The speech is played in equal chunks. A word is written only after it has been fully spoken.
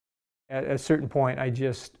At a certain point, I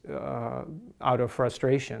just, out of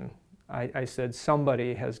frustration, I said,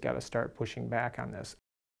 somebody has got to start pushing back on this.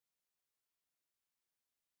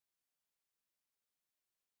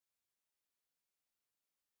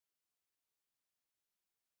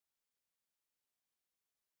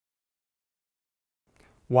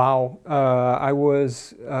 Wow, I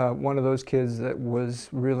was one of those kids that was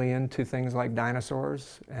really into things like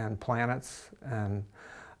dinosaurs and planets, and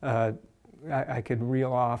I could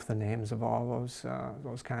reel off the names of all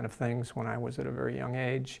those kind of things when I was at a very young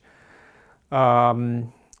age.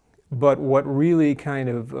 But what really kind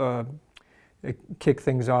of kicked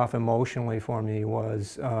things off emotionally for me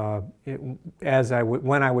was when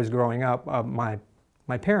I was growing up, my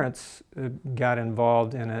parents got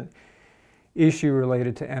involved in an issue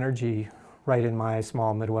related to energy right in my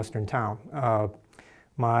small Midwestern town.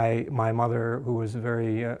 My mother, who was a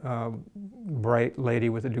very bright lady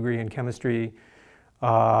with a degree in chemistry,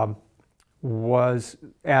 was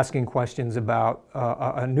asking questions about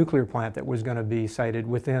a nuclear plant that was going to be sited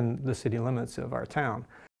within the city limits of our town.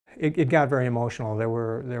 It got very emotional. There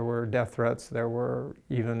were death threats. There wasn't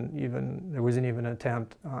even an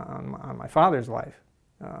attempt on my father's life.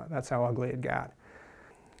 That's how ugly it got.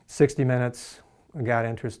 60 Minutes got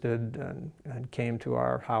interested and came to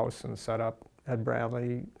our house and set up. Ed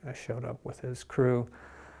Bradley showed up with his crew.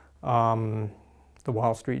 The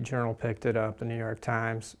Wall Street Journal picked it up, the New York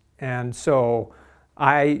Times. And so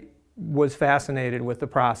I was fascinated with the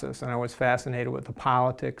process, and I was fascinated with the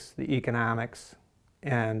politics, the economics,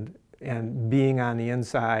 and being on the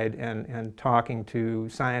inside and talking to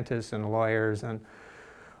scientists and lawyers and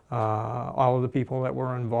all of the people that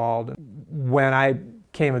were involved. When I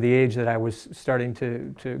came of the age that I was starting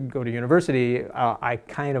to go to university, I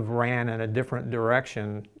kind of ran in a different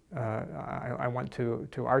direction. I went to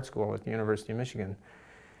art school at the University of Michigan,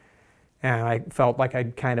 and I felt like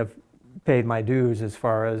I'd kind of paid my dues as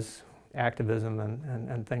far as activism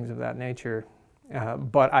and things of that nature.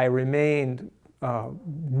 But I remained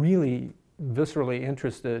really viscerally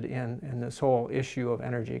interested in this whole issue of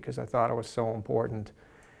energy because I thought it was so important.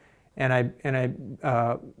 And I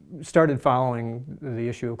started following the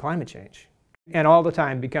issue of climate change, and all the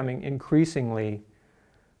time becoming increasingly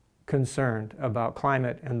concerned about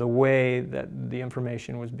climate and the way that the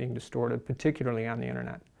information was being distorted, particularly on the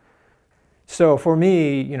internet. So for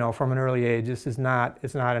me, you know, from an early age, it's not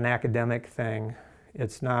an academic thing.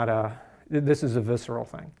 This is a visceral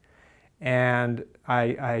thing. And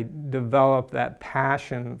I developed that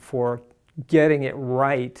passion for getting it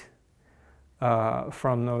right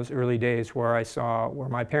from those early days where I saw where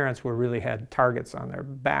my parents really had targets on their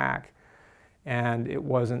back, and it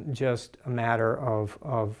wasn't just a matter of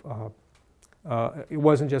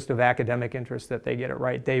academic interest that they get it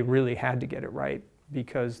right. They really had to get it right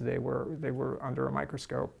because they were under a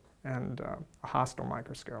microscope, and a hostile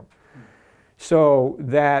microscope. So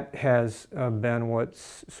that has been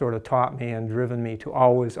what's sort of taught me and driven me to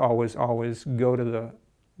always go to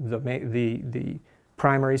the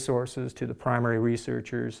primary sources, to the primary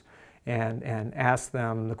researchers, and ask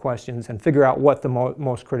them the questions and figure out what the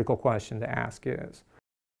most critical question to ask is.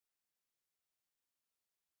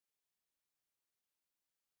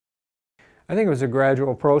 I think it was a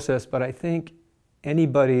gradual process, but I think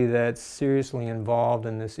anybody that's seriously involved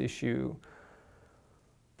in this issue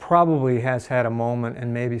probably has had a moment,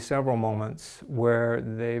 and maybe several moments, where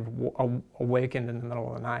they've awakened in the middle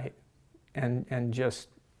of the night and just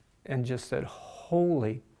said,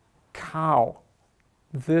 holy cow,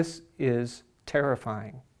 this is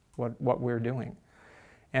terrifying, what we're doing.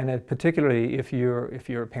 And particularly if you're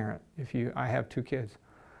a parent. I have 2 kids.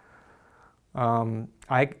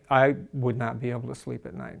 I would not be able to sleep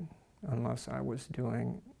at night unless I was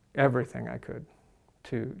doing everything I could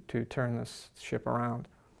to turn this ship around.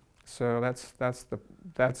 So that's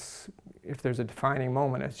if there's a defining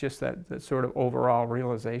moment, it's just that sort of overall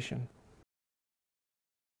realization.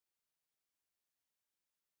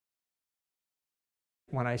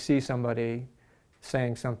 When I see somebody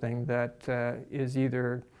saying something that is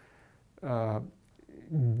either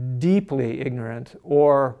deeply ignorant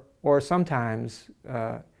or sometimes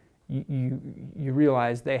you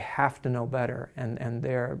realize they have to know better, and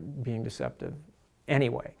they're being deceptive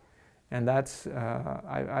anyway. And that's,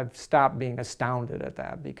 I've stopped being astounded at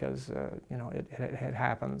that because you know, it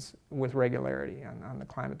happens with regularity on the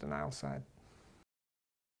climate denial side.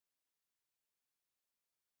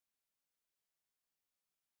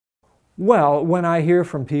 Well, when I hear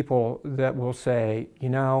from people that will say, you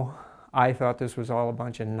know, I thought this was all a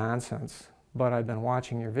bunch of nonsense, but I've been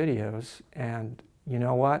watching your videos, and you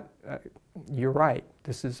know what? you're right.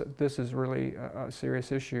 This is really a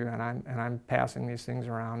serious issue, and I'm passing these things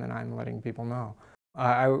around, and I'm letting people know.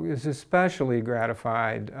 I was especially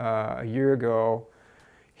gratified a year ago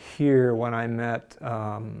here when I met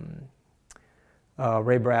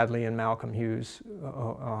Ray Bradley and Malcolm Hughes,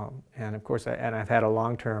 and of course, I've had a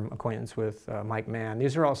long-term acquaintance with Mike Mann.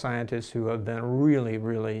 These are all scientists who have been really,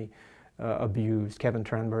 really abused. Kevin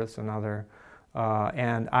Trenberth's another.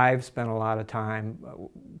 And I've spent a lot of time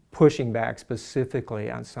pushing back specifically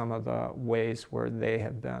on some of the ways where they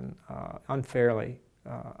have been unfairly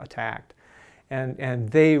attacked. And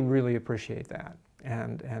they really appreciate that.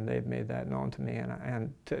 And they've made that known to me.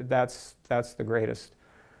 And that's the greatest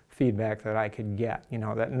feedback that I could get. You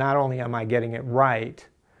know, that not only am I getting it right,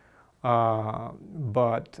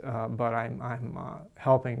 but I'm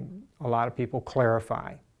helping a lot of people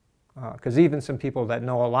clarify. Because even some people that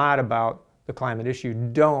know a lot about the climate issue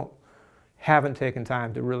haven't taken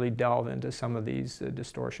time to really delve into some of these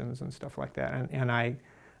distortions and stuff like that. And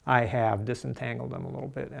I have disentangled them a little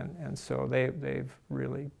bit, and so they've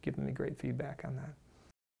really given me great feedback on that.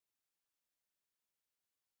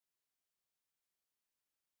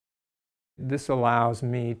 This allows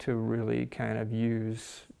me to really kind of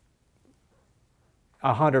use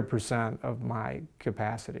 100% of my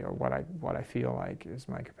capacity, or what I feel like is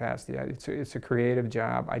my capacity. It's a creative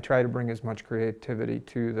job. I try to bring as much creativity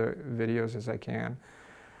to the videos as I can.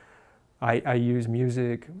 I use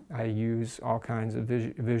music. I use all kinds of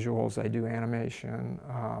visuals. I do animation.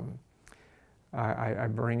 I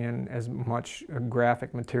bring in as much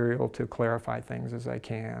graphic material to clarify things as I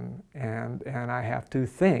can, and I have to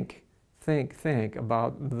think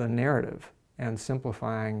about the narrative and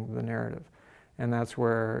simplifying the narrative. And that's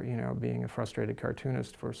where, you know, being a frustrated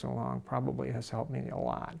cartoonist for so long probably has helped me a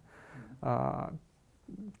lot.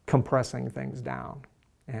 Compressing things down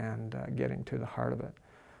and getting to the heart of it.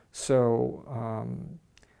 So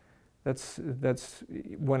that's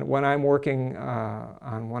when I'm working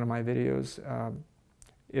on one of my videos,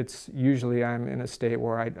 it's usually I'm in a state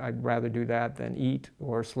where I'd rather do that than eat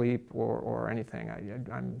or sleep or anything.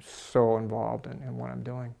 I'm so involved in what I'm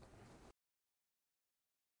doing.